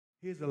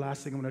Here's the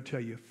last thing I'm going to tell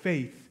you.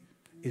 Faith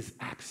is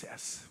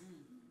access.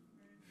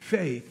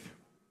 Faith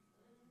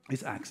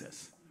is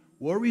access.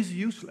 Worry is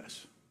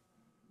useless.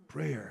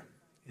 Prayer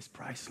is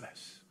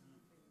priceless.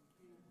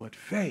 But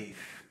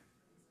faith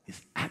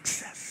is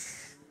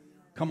access.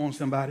 Come on,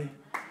 somebody.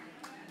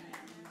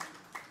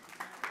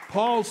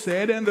 Paul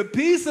said, and the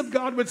peace of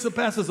God which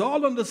surpasses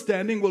all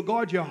understanding will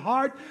guard your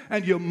heart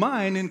and your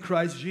mind in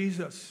Christ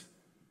Jesus.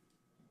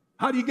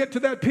 How do you get to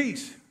that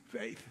peace?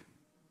 Faith.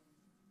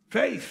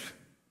 Faith.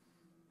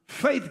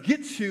 Faith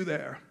gets you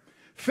there.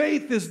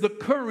 Faith is the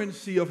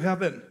currency of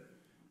heaven.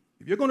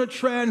 If you're going to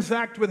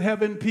transact with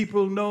heaven,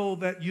 people know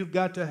that you've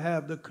got to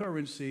have the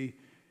currency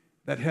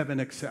that heaven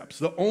accepts.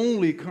 The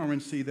only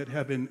currency that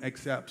heaven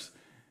accepts.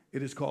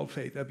 It is called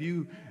faith. Have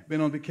you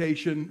been on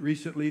vacation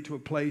recently to a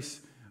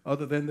place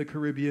other than the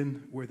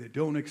Caribbean where they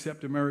don't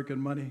accept American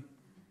money?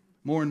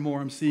 More and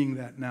more I'm seeing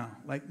that now.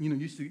 Like, you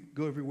used to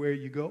go everywhere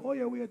you go, oh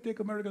yeah, we take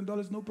American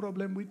dollars, no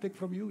problem. We take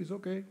from you, it's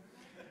okay.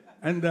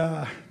 And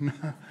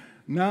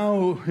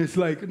now it's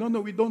like, no,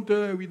 we don't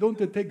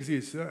take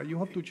this. You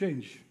have to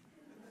change.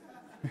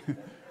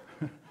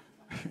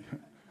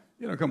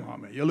 Come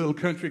on, man. You're a little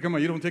country. Come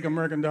on, you don't take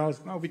American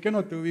dollars. No, we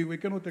cannot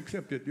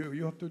accept it.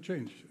 You have to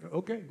change.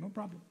 Okay, no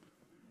problem.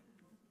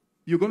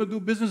 You're going to do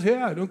business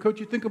here. I don't care what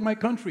you think of my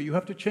country. You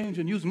have to change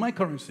and use my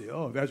currency.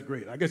 Oh, that's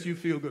great. I guess you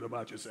feel good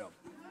about yourself.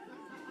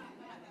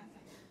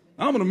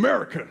 I'm an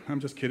American. I'm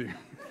just kidding.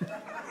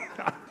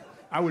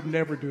 I would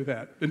never do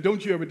that. And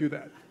don't you ever do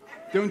that.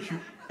 Don't you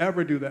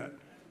ever do that.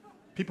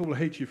 People will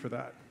hate you for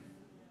that.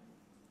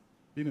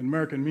 Being an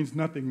American means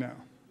nothing now.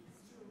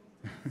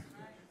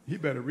 You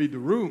better read the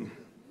room.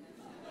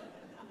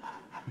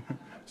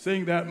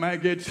 Saying that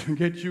might get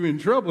you in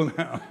trouble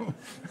now.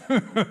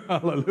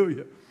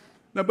 Hallelujah.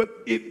 Now, but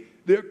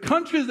there are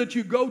countries that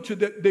you go to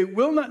that they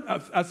will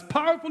not, as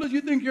powerful as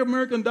you think your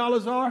American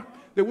dollars are,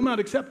 they will not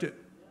accept it.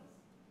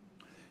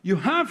 You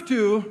have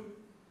to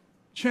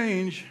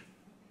change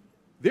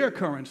their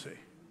currency.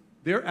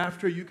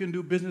 Thereafter, you can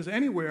do business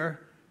anywhere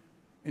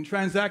and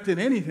transact in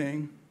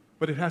anything,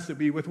 but it has to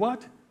be with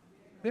what?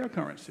 Their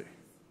currency.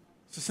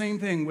 It's the same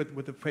thing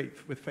with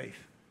faith.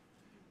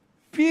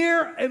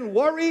 Fear and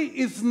worry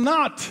is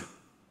not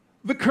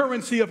the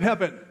currency of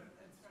heaven.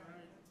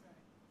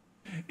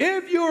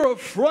 If you're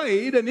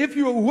afraid and if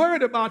you're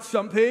worried about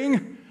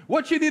something,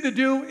 what you need to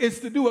do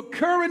is to do a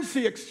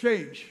currency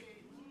exchange.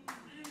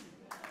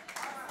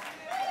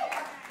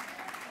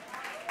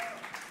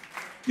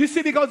 You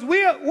see, because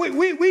we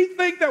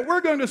think that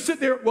we're going to sit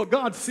there, well,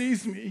 God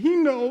sees me. He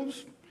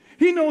knows.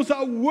 He knows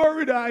how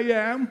worried I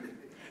am.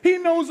 He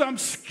knows I'm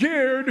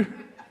scared.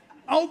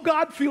 Oh,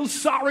 God feels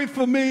sorry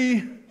for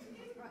me.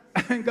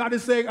 And God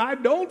is saying, I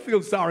don't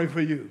feel sorry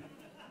for you.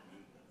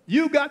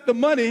 You got the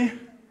money,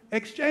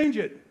 exchange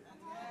it.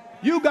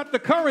 You got the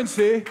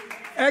currency,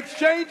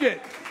 exchange it.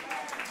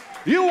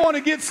 You want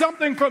to get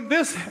something from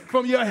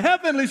your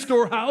heavenly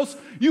storehouse,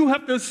 you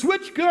have to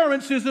switch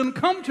currencies and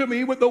come to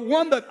me with the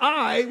one that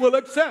I will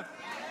accept.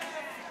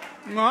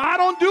 No, I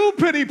don't do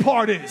pity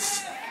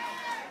parties.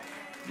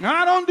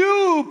 I don't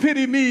do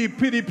pity me,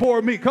 pity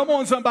poor me. Come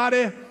on,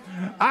 somebody.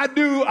 I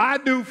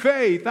do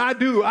faith. I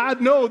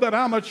know that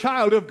I'm a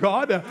child of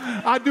God.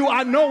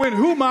 I know in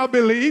whom I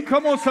believe.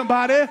 Come on,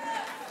 somebody.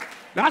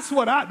 That's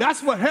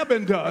what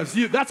heaven does.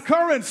 That's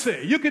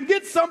currency. You can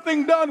get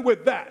something done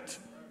with that.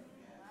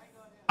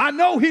 I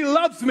know he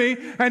loves me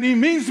and he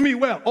means me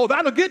well. Oh,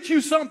 that'll get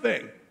you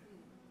something.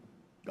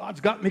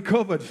 God's got me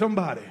covered,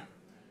 somebody.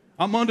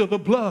 I'm under the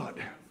blood.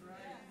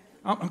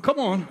 Come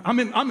on,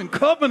 I'm in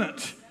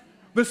covenant.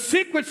 The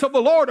secrets of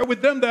the Lord are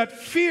with them that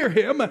fear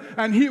him,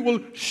 and he will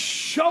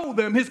show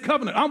them his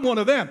covenant. I'm one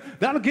of them.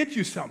 That'll get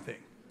you something.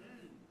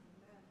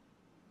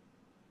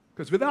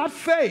 Because without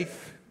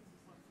faith,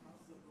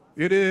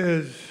 it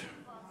is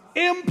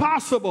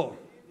impossible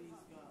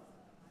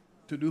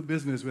to do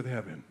business with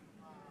heaven.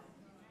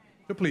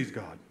 So please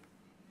God.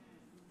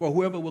 For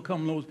whoever will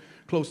come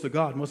close to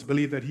God must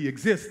believe that he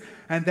exists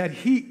and that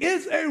he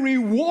is a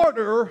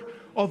rewarder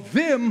of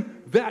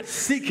them that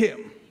seek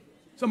him.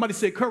 Somebody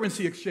say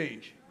currency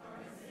exchange.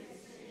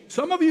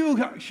 Some of you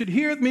should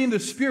hear me in the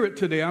spirit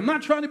today. I'm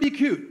not trying to be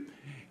cute.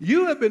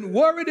 You have been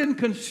worried and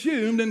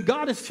consumed, and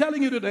God is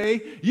telling you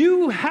today,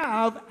 you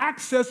have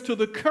access to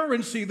the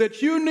currency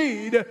that you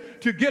need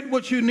to get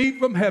what you need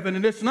from heaven.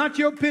 And it's not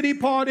your pity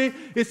party.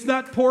 It's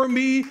not poor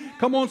me.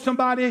 Come on,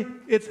 somebody.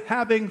 It's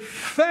having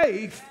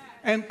faith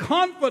and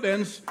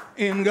confidence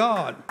in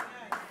God.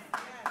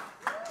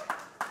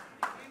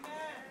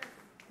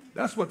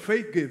 That's what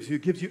faith gives you.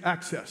 It gives you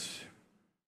access.